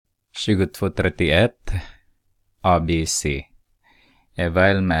2231 ABC är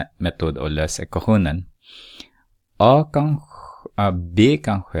väl med metod att lösa ekvationen. B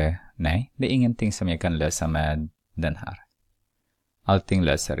kanske, nej, det är ingenting som jag kan lösa med den här. Allting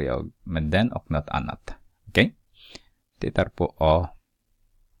löser jag med den och något annat. Okej? Tittar på A.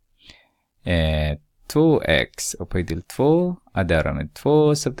 2x upphöjt till 2, adderar med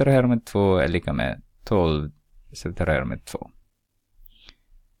 2, subtraherar med 2 är lika med 12, subtraherar med 2.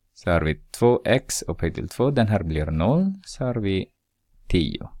 Så har vi 2x upphöjt till 2, den här blir 0, så har vi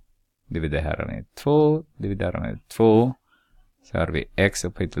 10. Dividerar med 2, dividerar med 2, så har vi x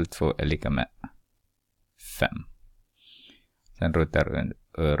upphöjt till 2 är lika med 5. Sen rotar vi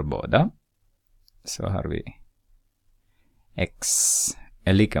ur båda, så har vi x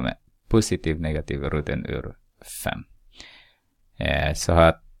är lika med positiv negativ roten ur 5. Så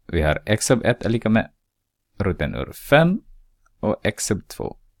att vi har x sub 1 är lika med roten ur 5 och x sub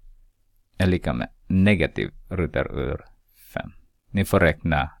 2 är lika med negativ roten ur 5. Ni får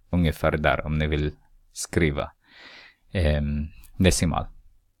räkna ungefär där om ni vill skriva decimal.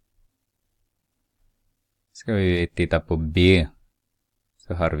 Ska vi titta på B,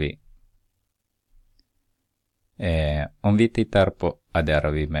 så har vi om vi tittar på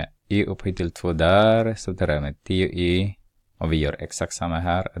adderar vi med y upphöjt till 2 där, så tar jag med 10y och vi gör exakt samma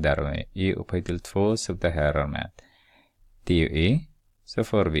här, adderar med y upphöjt till 2, så det här är med 10y, så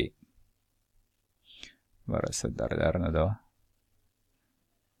får vi bara så där nu då.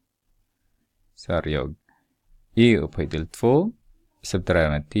 Så har jag y upphöjt till 2, subtraherar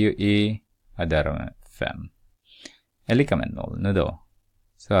med 10y, adderar med 5. Är lika med 0 nu då.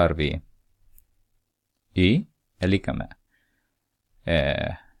 Så har vi y är lika med.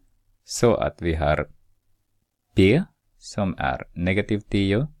 Så att vi har b som är negativ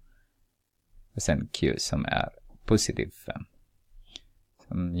 10. Och sen q som är positiv 5.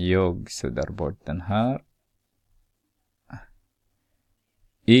 Som jag suddar bort den här.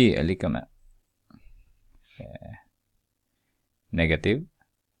 Y är lika med negativ.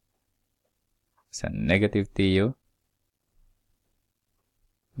 Sen negativ 10.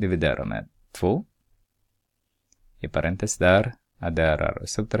 Dividerar med 2. I parentes där. Adderar och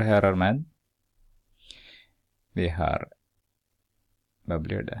subtraherar med. Vi har, vad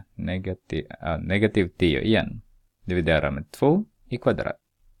blir det? Negativ 10 igen. Dividerar med 2 i kvadrat.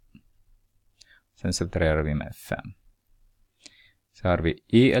 Sen subtraherar vi med 5. Så har vi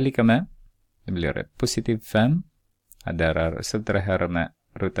y är lika med. Det blir det positiv 5. Adderar och subtraherar med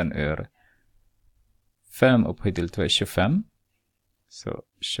roten ur 5 upphöjt till 2 är 25. Så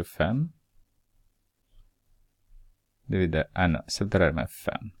 25. Subtraherar med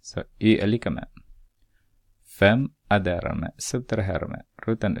 5. Så y är lika med 5 adderar med subtraherar med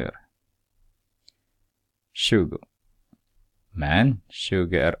roten ur 20. Men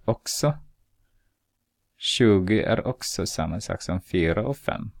 20 är också samma sak som 4 och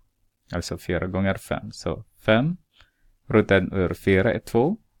 5. Alltså 4 gånger 5. Så 5. Roten ur 4 är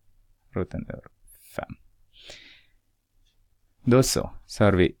 2. Roten ur 5. Då så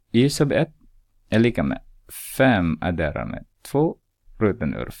har vi y sub 1 är lika med 5 adderar med 2.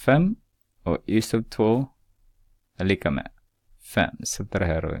 Roten ur 5. Och y sub 2 är lika med 5.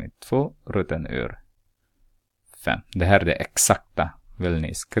 Subtraherar vi 2. Roten ur 5. Det här är det exakta. Vill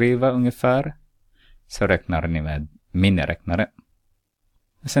ni skriva ungefär, så räknar ni med miniräknare.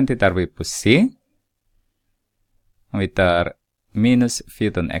 Och sen tittar vi på C. Om vi tar minus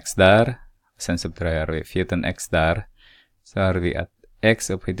 14x där. Sen subtraherar vi 14x där. Så har vi att x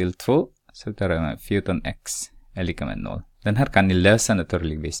upphöjt till 2. Subtraherar med 14x är lika med 0. Den här kan ni lösa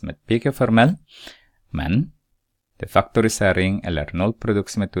naturligtvis med PQ-formel. Men det är faktorisering eller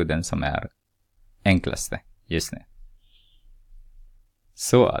nollproduktsmetoden som är enklaste just nu.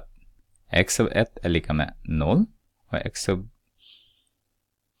 Så att x sub 1 är lika med 0. Och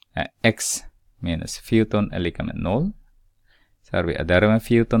x minus 14 är lika med 0. Så har vi adderar med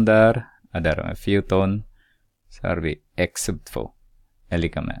 14 där. Adderar med 14. Så har vi x sub 2 är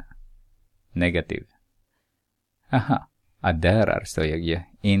lika med negativ. Aha, adderar så jag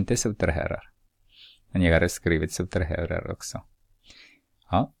inte subtraherar. Men jag har skrivit subtraherar också.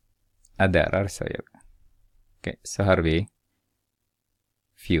 Ja, adderar så jag. Okej, så har vi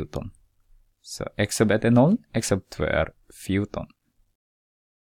 14. Så x sub 1 är 0, x sub 2 är 14.